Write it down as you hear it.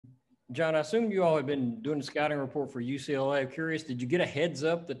John, I assume you all have been doing a scouting report for UCLA. I'm curious, did you get a heads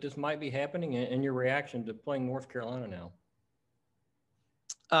up that this might be happening, and your reaction to playing North Carolina now?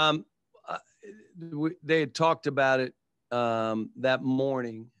 They had talked about it that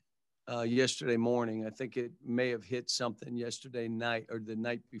morning, yesterday morning. I think it may have hit something yesterday night or the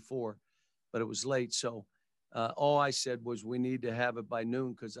night before, but it was late. So all I said was we need to have it by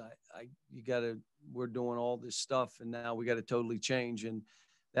noon because we're doing all this stuff and now we got to totally change. And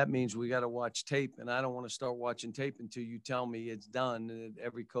that means we got to watch tape. And I don't want to start watching tape until you tell me it's done and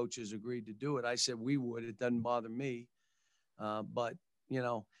every coach has agreed to do it. I said we would. It doesn't bother me. But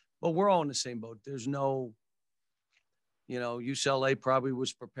we're all in the same boat. There's no, UCLA probably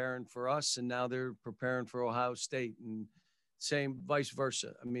was preparing for us and now they're preparing for Ohio State and same vice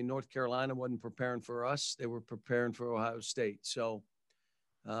versa. I mean, North Carolina wasn't preparing for us. They were preparing for Ohio State. So,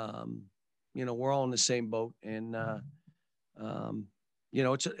 we're all in the same boat and,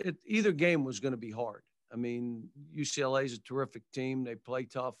 either game was going to be hard. I mean, UCLA is a terrific team. They play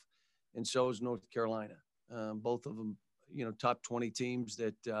tough and so is North Carolina. Both of them, top 20 teams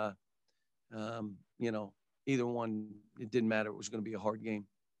that, either one, it didn't matter. It was going to be a hard game.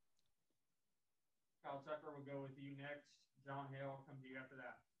 Kyle Tucker will go with you next. John Hale will come to you after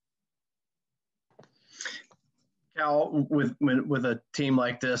that. Cal, with a team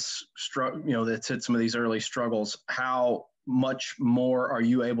like this, that's hit some of these early struggles, how much more are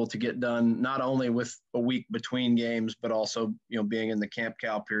you able to get done, not only with a week between games, but also, being in the Camp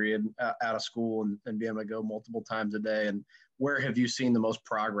Cal period out of school and being able to go multiple times a day? And where have you seen the most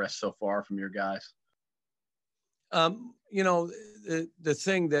progress so far from your guys? The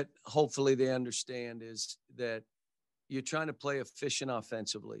thing that hopefully they understand is that you're trying to play efficient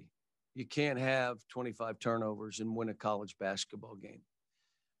offensively. You can't have 25 turnovers and win a college basketball game.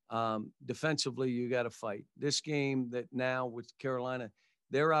 Defensively, you got to fight. This game that now with Carolina,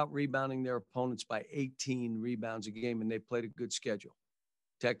 they're out rebounding their opponents by 18 rebounds a game, and they played a good schedule.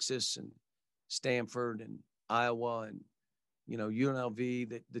 Texas and Stanford and Iowa and,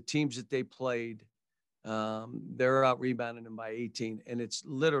 UNLV, the teams that they played, they're out rebounding them by 18. And it's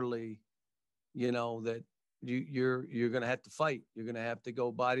literally, that you're going to have to fight. You're going to have to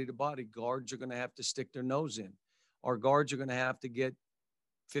go body to body. Guards are going to have to stick their nose in. Our guards are going to have to get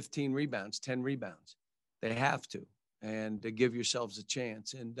 15 rebounds, 10 rebounds. They have to, and to give yourselves a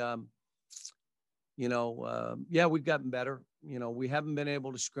chance. And, we've gotten better. We haven't been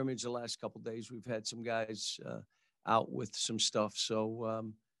able to scrimmage the last couple of days. We've had some guys out with some stuff.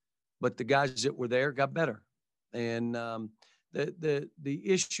 So, but the guys that were there got better. And the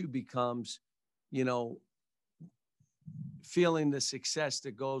issue becomes, feeling the success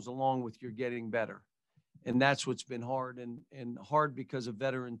that goes along with your getting better. And that's what's been hard and hard because of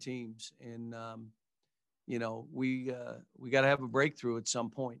veteran teams. And, we got to have a breakthrough at some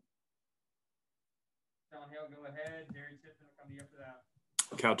point. John Hale, go ahead. Jerry Tipton will come to you after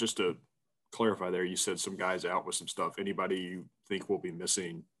that. Cal, just to clarify there, you said some guys out with some stuff. Anybody you think will be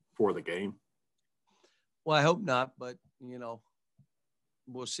missing for the game? Well, I hope not, but,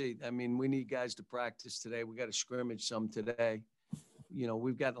 we'll see. I mean, we need guys to practice today. We got to scrimmage some today.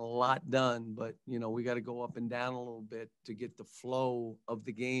 We've gotten a lot done, but, we got to go up and down a little bit to get the flow of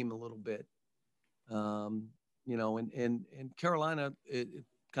the game a little bit. And Carolina, it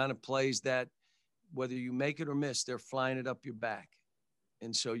kind of plays that whether you make it or miss, they're flying it up your back.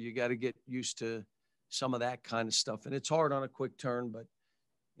 And so you got to get used to some of that kind of stuff. And it's hard on a quick turn, but,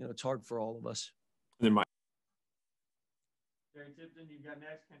 it's hard for all of us. And then Jerry Tipton, you've got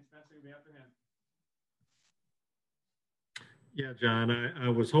next. Ken Spencer will be after him. Yeah, John, I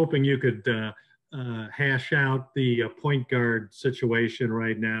was hoping you could hash out the point guard situation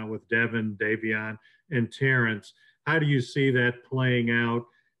right now with Devin, Davion, and Terrence. How do you see that playing out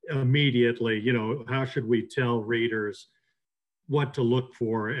immediately? How should we tell readers what to look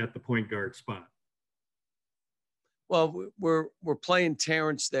for at the point guard spot? Well, we're playing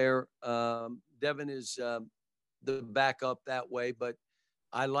Terrence there. Devin is the backup that way, but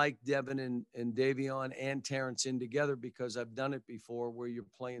I like Devin and Davion and Terrence in together because I've done it before where you're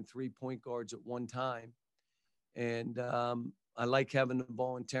playing 3 point guards at one time. And I like having the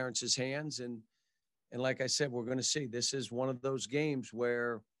ball in Terrence's hands. And like I said, we're going to see. This is one of those games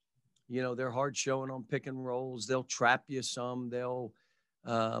where, they're hard showing on pick and rolls. They'll trap you some. They'll,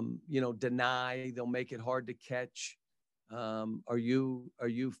 deny. They'll make it hard to catch. Are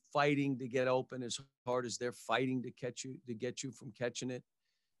you fighting to get open as hard as they're fighting to get you from catching it?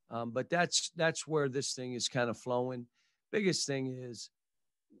 But that's where this thing is kind of flowing. Biggest thing is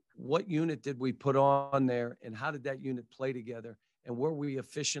what unit did we put on there and how did that unit play together? And were we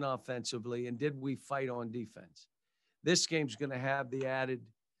efficient offensively and did we fight on defense? This game's going to have the added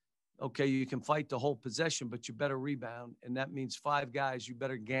Okay, you can fight the whole possession, but you better rebound. And that means 5 guys, you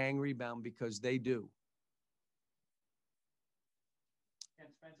better gang rebound because they do. Ken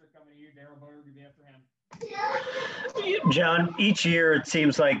Spencer coming to you. Daryl Boyer will be after him. John, each year it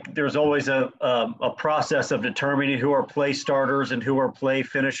seems like there's always a process of determining who are play starters and who are play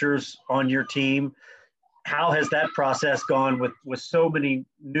finishers on your team. How has that process gone with so many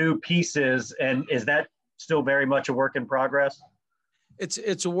new pieces, and is that still very much a work in progress?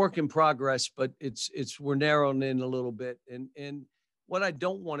 It's a work in progress, but we're narrowing in a little bit. And what I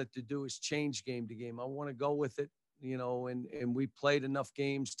don't want it to do is change game to game. I want to go with it, you know, and we played enough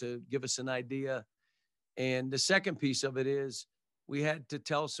games to give us an idea. And the second piece of it is we had to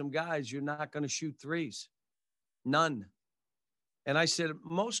tell some guys, you're not going to shoot threes. None. And I said,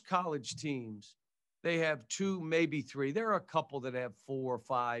 most college teams, they have 2, maybe 3. There are a couple that have 4 or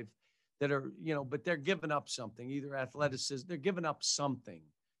 5 that are, you know, but they're giving up something, either athleticism, they're giving up something,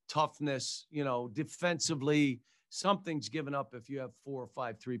 toughness, you know, defensively, something's given up if you have 4 or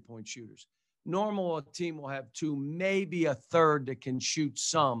 5 3-point shooters. Normal, a team will have 2, maybe a third that can shoot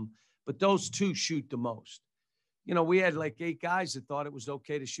some, but those 2 shoot the most. You know, we had like 8 guys that thought it was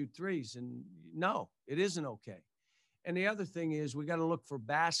okay to shoot threes, and no, it isn't okay. And the other thing is we got to look for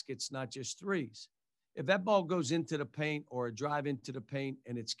baskets, not just threes. If that ball goes into the paint or a drive into the paint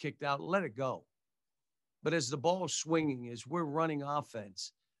and it's kicked out, let it go. But as the ball's swinging, as we're running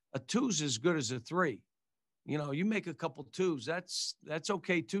offense, a 2's as good as a 3. You know, you make a couple 2's, that's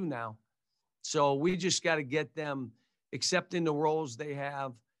okay too now. So we just got to get them accepting the roles they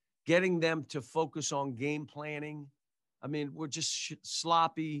have, getting them to focus on game planning. I mean, we're just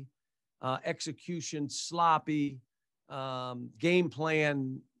sloppy, execution sloppy, game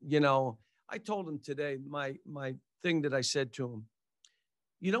plan, you know. I told him today, my thing that I said to him,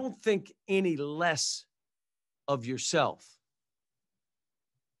 you don't think any less of yourself.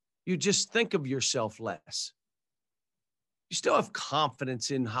 You just think of yourself less. You still have confidence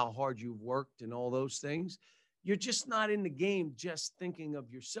in how hard you've worked and all those things. You're just not in the game just thinking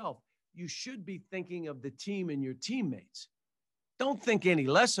of yourself. You should be thinking of the team and your teammates. Don't think any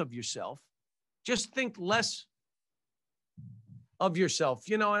less of yourself. Just think less of yourself.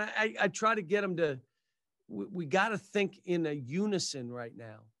 You know, and I try to get them to, we got to think in a unison right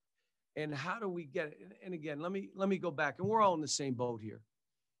now. And how do we get it? And again, let me go back, and we're all in the same boat here.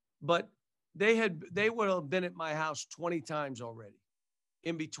 But they would have been at my house 20 times already,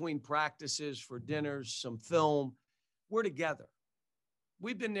 in between practices, for dinners, some film. We're together.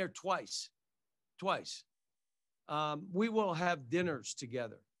 We've been there twice. We will have dinners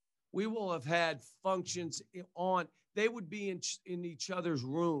together. We will have had functions on. They would be in each other's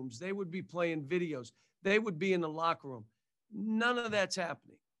rooms. They would be playing videos. They would be in the locker room. None of that's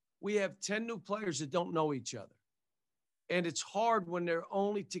happening. We have 10 new players that don't know each other. And it's hard when they're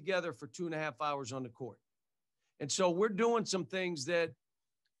only together for 2.5 hours on the court. And so we're doing some things that,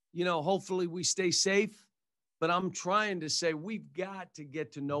 you know, hopefully we stay safe. But I'm trying to say we've got to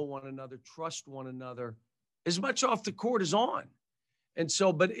get to know one another, trust one another as much off the court as on. And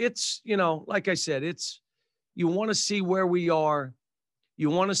so, but it's, you know, like I said, you want to see where we are. You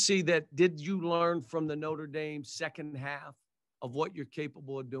want to see that, did you learn from the Notre Dame second half of what you're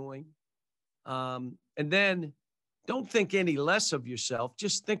capable of doing? And then don't think any less of yourself.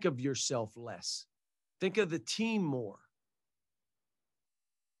 Just think of yourself less. Think of the team more.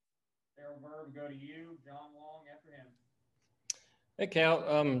 Daryl Boyer will go to you. John Long after him. Hey,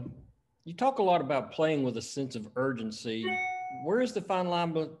 Cal, you talk a lot about playing with a sense of urgency. Where is the fine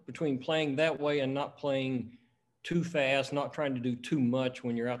line between playing that way and not playing too fast, not trying to do too much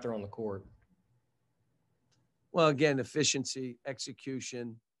when you're out there on the court? Well, again, efficiency,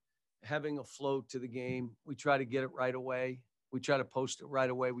 execution, having a flow to the game. We try to get it right away. We try to post it right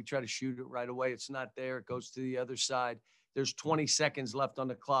away. We try to shoot it right away. It's not there. It goes to the other side. There's 20 seconds left on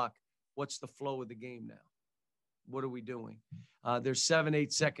the clock. What's the flow of the game now? What are we doing? There's 7,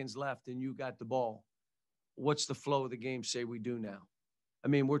 8 seconds left and you got the ball. What's the flow of the game say we do now? I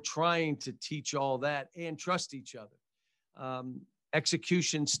mean, we're trying to teach all that and trust each other.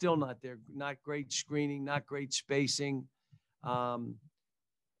 Execution still not there. Not great screening, not great spacing.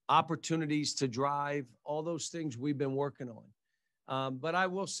 Opportunities to drive, all those things we've been working on. But I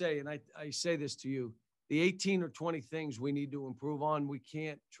will say, and I say this to you, the 18 or 20 things we need to improve on, we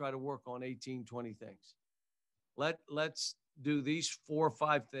can't try to work on 18, 20 things. Let's do these 4 or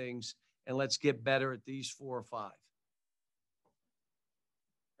 5 things, and let's get better at these 4 or 5.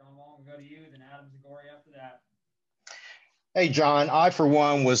 John Long will go to you, then Adam Zagori after that. Hey, John, I, for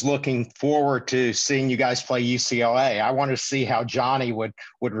one, was looking forward to seeing you guys play UCLA. I wanted to see how Johnny would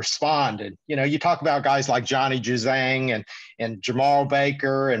respond. And, you know, you talk about guys like Johnny Juzang and Jamal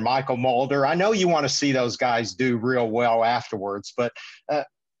Baker and Michael Mulder. I know you want to see those guys do real well afterwards. But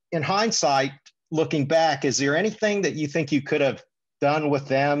in hindsight, looking back, is there anything that you think you could have done with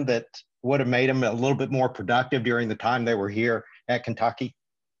them that would have made them a little bit more productive during the time they were here at Kentucky?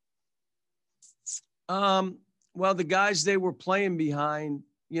 Well, the guys they were playing behind,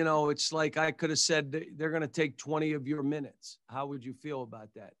 you know, it's like I could have said they're going to take 20 of your minutes. How would you feel about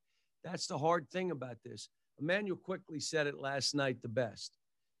that? That's the hard thing about this. Emmanuel quickly said it last night the best.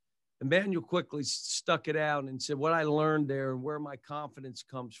 Emmanuel quickly stuck it out and said, what I learned there and where my confidence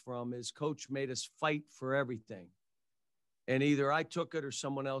comes from is coach made us fight for everything. And either I took it or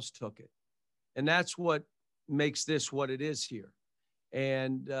someone else took it. And that's what makes this what it is here.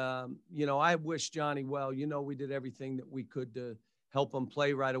 And, you know, I wish Johnny well. You know, we did everything that we could to help him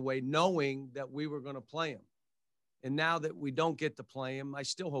play right away, knowing that we were going to play him. And now that we don't get to play him, I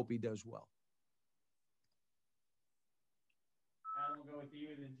still hope he does well. Adam, we'll go with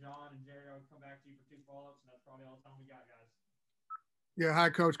you, and then John and Jerry, I'll come back to you for 2 follow-ups, and that's probably all the time we got, guys. Yeah, hi,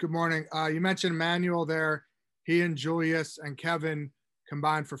 Coach. Good morning. You mentioned Emmanuel there. He and Julius and Kevin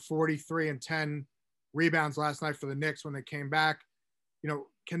combined for 43 and 10 rebounds last night for the Knicks when they came back. You know,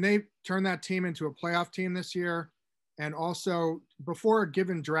 can they turn that team into a playoff team this year? And also, before a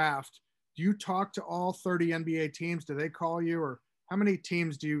given draft, do you talk to all 30 NBA teams? Do they call you? Or how many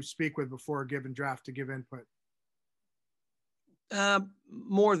teams do you speak with before a given draft to give input?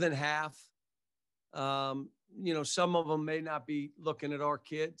 More than half. You know, some of them may not be looking at our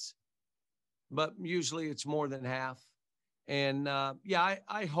kids, but usually it's more than half. And, yeah,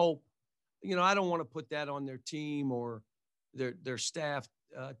 I hope, you know, I don't want to put that on their team or their staff,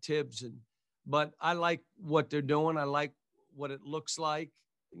 Tibbs, but I like what they're doing. I like what it looks like.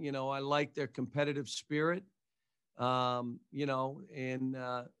 You know, I like their competitive spirit. You know, and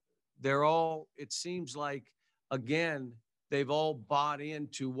they're all, it seems like, again, they've all bought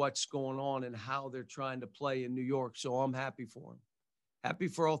into what's going on and how they're trying to play in New York. So I'm happy for them. Happy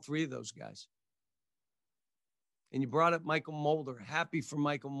for all 3 of those guys. And you brought up Michael Mulder. Happy for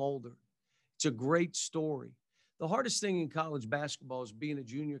Michael Mulder. It's a great story. The hardest thing in college basketball is being a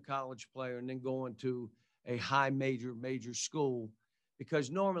junior college player and then going to a high major school,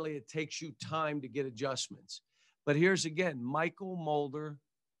 because normally it takes you time to get adjustments. But here's again, Michael Mulder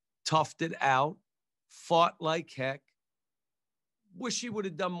toughed it out, fought like heck. Wish he would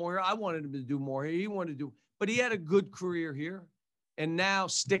have done more. I wanted him to do more here. He wanted to do, but he had a good career here. And now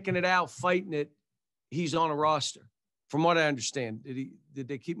sticking it out, fighting it, he's on a roster. From what I understand, did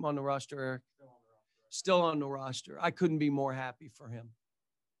they keep him on the roster, Eric? Still on the roster. I couldn't be more happy for him.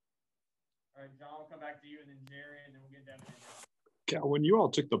 All right, John, we'll come back to you, and then Jerry, and then we'll get Devin in there. Cal, when you all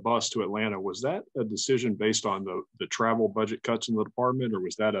took the bus to Atlanta, was that a decision based on the travel budget cuts in the department, or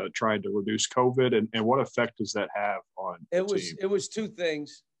was that trying to reduce COVID? And what effect does that have on the team? It was 2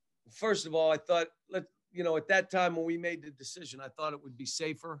 things. First of all, I thought, you know, at that time when we made the decision, I thought it would be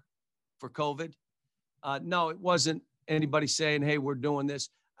safer for COVID. No, it wasn't anybody saying, hey, we're doing this.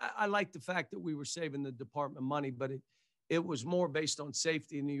 I like the fact that we were saving the department money, but it was more based on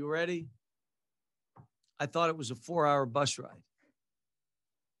safety. And you ready? I thought it was a 4-hour bus ride.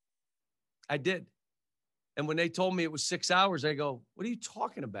 I did. And when they told me it was 6 hours, I go, what are you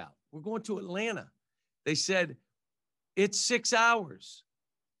talking about? We're going to Atlanta. They said, it's 6 hours.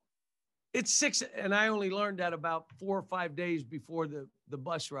 It's 6. And I only learned that about 4 or 5 days before the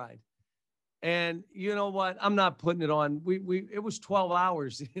bus ride. And you know what? I'm not putting it on. It was 12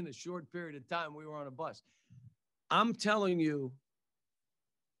 hours in a short period of time we were on a bus. I'm telling you,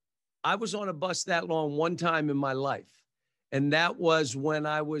 I was on a bus that long one time in my life. And that was when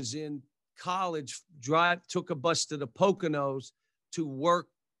I was in college, took a bus to the Poconos to work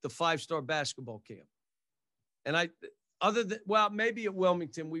the 5-star basketball camp. And maybe at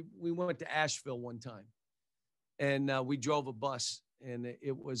Wilmington, we went to Asheville one time. And we drove a bus. And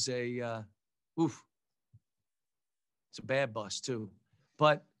it was it's a bad bus too,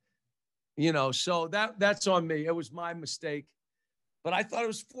 but you know, so that's on me. It was my mistake, but I thought it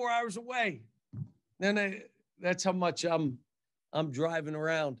was 4 hours away. Then that's how much I'm driving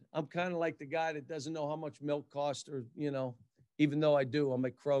around. I'm kind of like the guy that doesn't know how much milk costs, or, you know, even though I do, I'm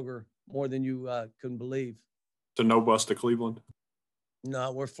at Kroger more than you can believe. So no bus to Cleveland?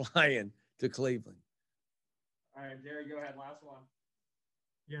 No, we're flying to Cleveland. All right, Jerry, go ahead. Last one.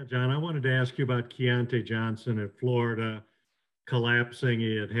 Yeah, John, I wanted to ask you about Keontae Johnson at Florida collapsing.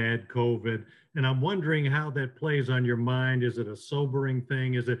 He had COVID. And I'm wondering how that plays on your mind. Is it a sobering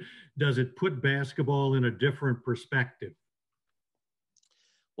thing? Does it put basketball in a different perspective?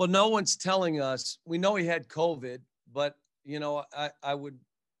 Well, no one's telling us. We know he had COVID, but you know, I would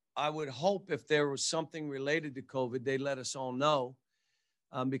hope if there was something related to COVID, they let us all know,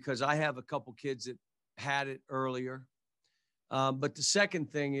 because I have a couple kids that had it earlier. But the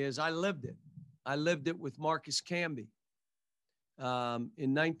second thing is, I lived it. I lived it with Marcus Camby. In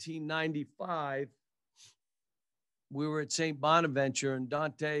 1995, we were at St. Bonaventure, and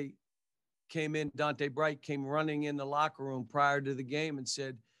Dante Bright came running in the locker room prior to the game and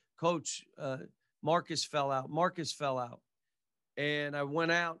said, "Coach, Marcus fell out. Marcus fell out." And I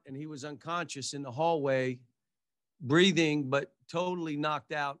went out, and he was unconscious in the hallway, breathing, but totally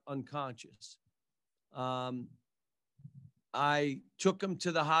knocked out, unconscious. I took him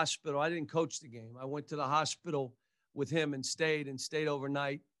to the hospital. I didn't coach the game. I went to the hospital with him and stayed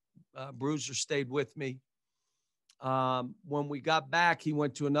overnight. Bruiser stayed with me. When we got back, he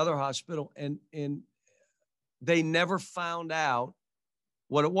went to another hospital, and they never found out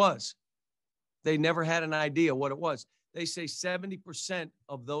what it was. They never had an idea what it was. They say 70%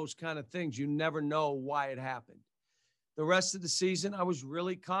 of those kind of things, you never know why it happened. The rest of the season, I was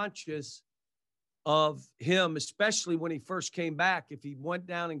really conscious of him, especially when he first came back. If he went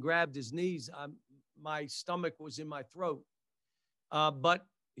down and grabbed his knees, my stomach was in my throat. But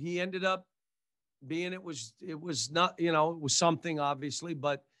he ended up being, it was not, you know, it was something obviously,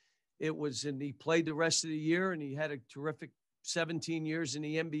 but it was, and he played the rest of the year, and he had a terrific 17 years in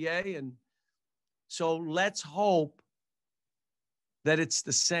the NBA. And so let's hope that it's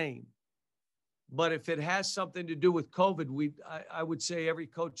the same. But if it has something to do with COVID, I would say every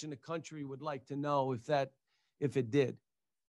coach in the country would like to know if it did.